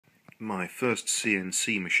my first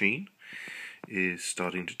CNC machine is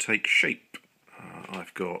starting to take shape.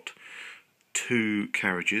 I've got two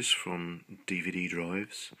carriages from DVD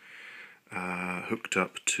drives hooked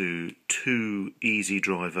up to two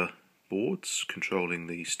EasyDriver boards controlling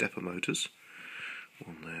the stepper motors,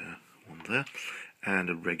 one there, and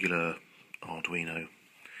a regular Arduino,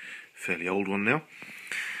 fairly old one now.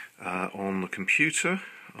 On the computer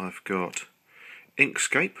I've got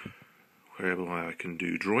Inkscape, whereby I can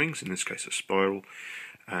do drawings, in this case a spiral,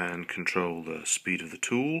 and control the speed of the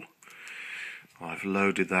tool. I've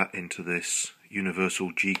loaded that into this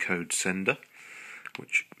universal G-code sender,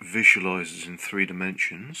 which visualizes in 3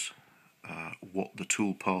 dimensions what the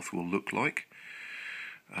tool path will look like.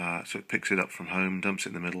 So it picks it up from home, dumps it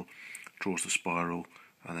in the middle, draws the spiral,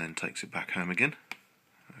 and then takes it back home again.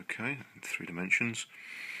 Okay, in 3 dimensions.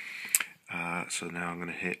 So now I'm going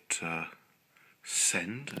to hit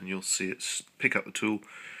send, and you'll see it pick up the tool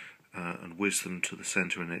and whiz them to the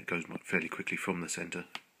centre, and it goes fairly quickly from the centre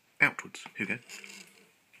outwards. Here we go.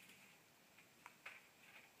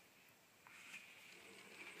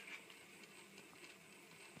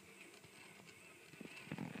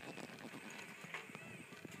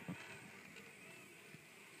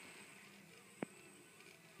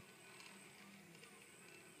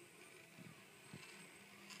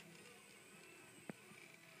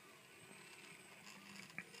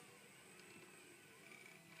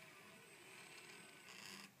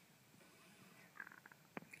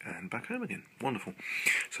 And back home again. Wonderful.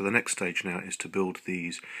 So the next stage now is to build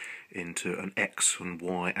these into an X and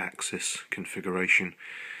Y axis configuration,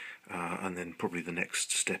 and then probably the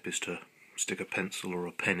next step is to stick a pencil or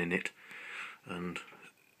a pen in it and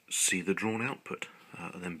see the drawn output.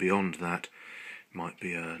 And then beyond that might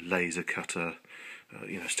be a laser cutter,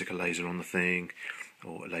 stick a laser on the thing,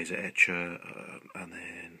 or a laser etcher, and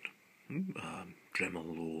then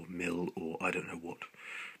Dremel or mill or I don't know what.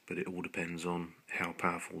 But it all depends on how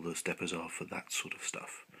powerful the steppers are for that sort of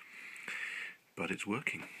stuff. But it's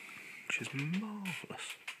working, which is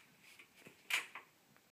marvellous.